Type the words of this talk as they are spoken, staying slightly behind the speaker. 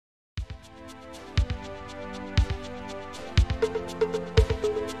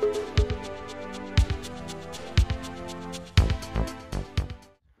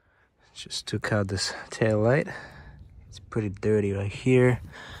took out this tail light. It's pretty dirty right here,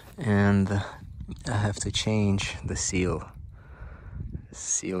 and I have to change the seal. The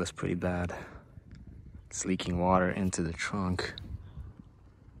seal is pretty bad. It's leaking water into the trunk.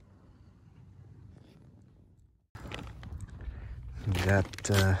 We got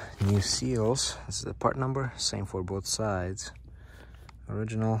new seals. This is the part number, same for both sides.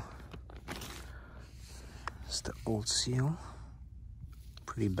 Original. It's the old seal.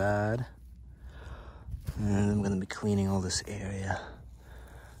 Pretty bad. And I'm gonna be cleaning all this area.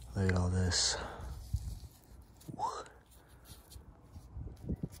 Look at all this.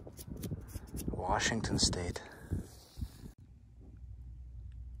 Washington State.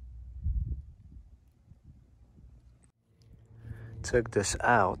 Took this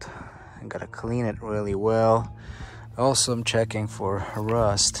out. I gotta clean it really well. Also, I'm checking for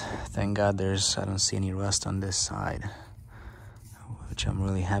rust. Thank God I don't see any rust on this side, which I'm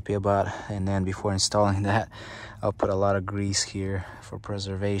really happy about. And then before installing that, I'll put a lot of grease here for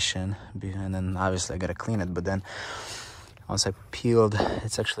preservation. And then obviously I gotta clean it. But then once I peeled,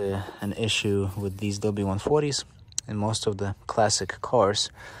 it's actually an issue with these W140s and most of the classic cars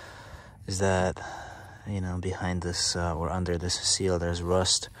is that, you know, behind this or under this seal there's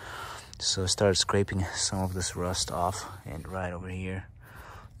rust. So I started scraping some of this rust off, and right over here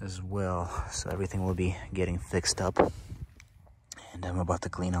as well. So everything will be getting fixed up, and I'm about to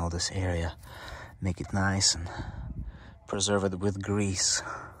clean all this area, make it nice and preserve it with grease.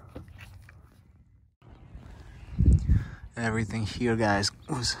 Everything here, guys,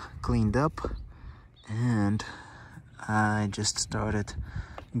 was cleaned up, and I just started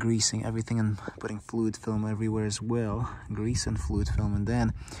greasing everything and putting fluid film everywhere as well. Grease and fluid film, and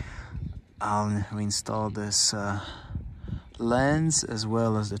then I'll reinstall this lens as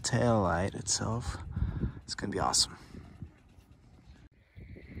well as the tail light itself. It's gonna be awesome.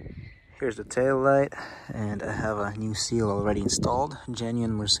 Here's the tail light, and I have a new seal already installed.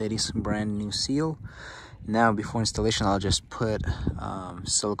 Genuine Mercedes brand new seal. Now before installation, I'll just put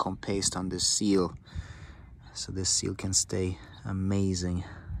silicone paste on this seal, so this seal can stay amazing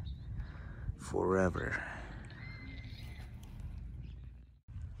forever.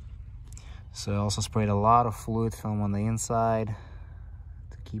 So I also sprayed a lot of fluid film on the inside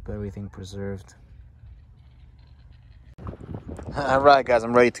to keep everything preserved. Alright guys,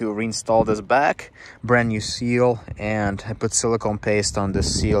 I'm ready to reinstall this back. Brand new seal, and I put silicone paste on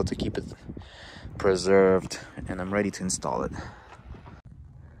this seal to keep it preserved, and I'm ready to install it.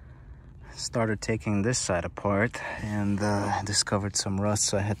 Started taking this side apart and discovered some rust,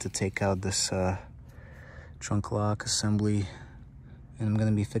 so I had to take out this trunk lock assembly, and I'm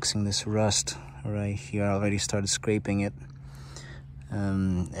gonna be fixing this rust right here. I already started scraping it.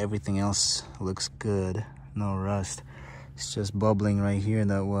 Everything else looks good, no rust. It's just bubbling right here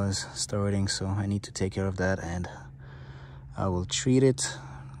that was starting, so I need to take care of that, and I will treat it,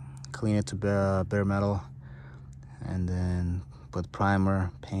 clean it to bare metal, and then put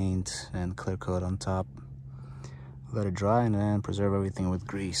primer, paint, and clear coat on top. Let it dry, and then preserve everything with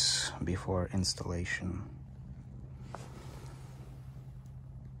grease before installation.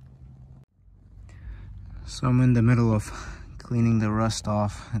 So I'm in the middle of cleaning the rust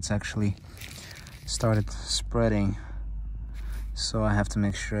off. It's actually started spreading, so I have to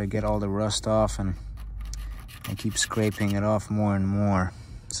make sure I get all the rust off, and I keep scraping it off more and more.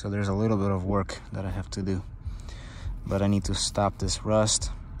 So there's a little bit of work that I have to do, but I need to stop this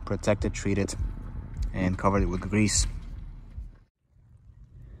rust, protect it, treat it, and cover it with grease.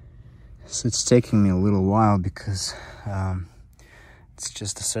 So it's taking me a little while because it's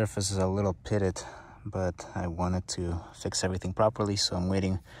just the surface is a little pitted, but I wanted to fix everything properly, so I'm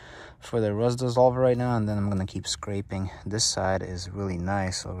waiting for the rust dissolver right now, and then I'm gonna keep scraping. This side is really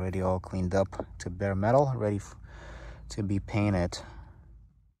nice, already all cleaned up to bare metal, ready to be painted.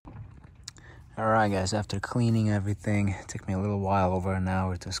 Alright guys, after cleaning everything, it took me a little while, over an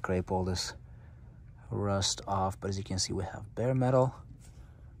hour, to scrape all this rust off, but as you can see, we have bare metal.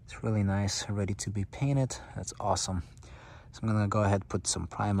 It's really nice, ready to be painted. That's awesome. So I'm gonna go ahead, put some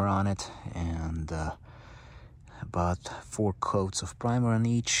primer on it, and about 4 coats of primer on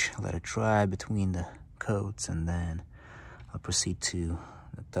each. Let it dry between the coats, and then I'll proceed to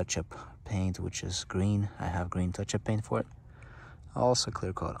the touch-up paint, which is green. I have green touch-up paint for it. I'll also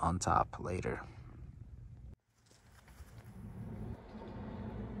clear coat on top later.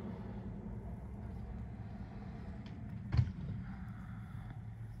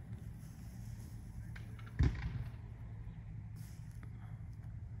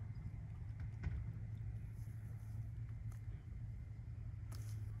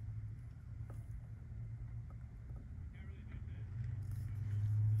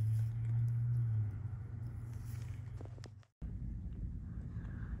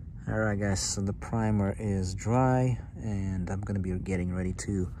 Alright guys, so the primer is dry and I'm gonna be getting ready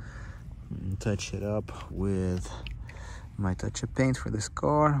to touch it up with my touch-up paint for this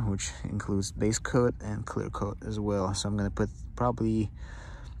car, which includes base coat and clear coat as well. So I'm gonna put probably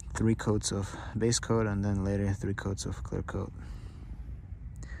 3 coats of base coat and then later 3 coats of clear coat,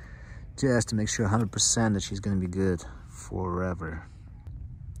 just to make sure 100% that she's gonna be good forever.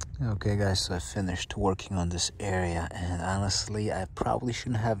 Okay guys, so I finished working on this area, and honestly I probably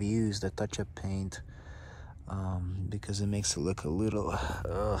shouldn't have used the touch-up paint because it makes it look a little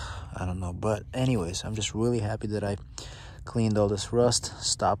I don't know. But anyways, I'm just really happy that I cleaned all this rust,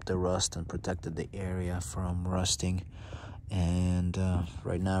 stopped the rust, and protected the area from rusting. And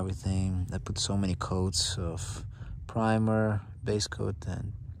right now everything, I put so many coats of primer, base coat,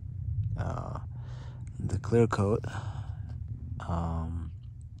 and the clear coat.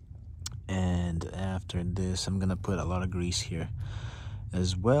 And after this I'm gonna put a lot of grease here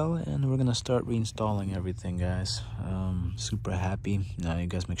as well, and we're gonna start reinstalling everything, guys. Super happy. Now you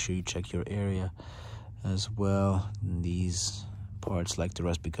guys make sure you check your area as well. These parts like to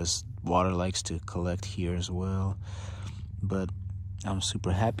rust because water likes to collect here as well, but I'm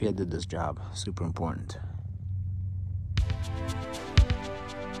super happy I did this job. Super important.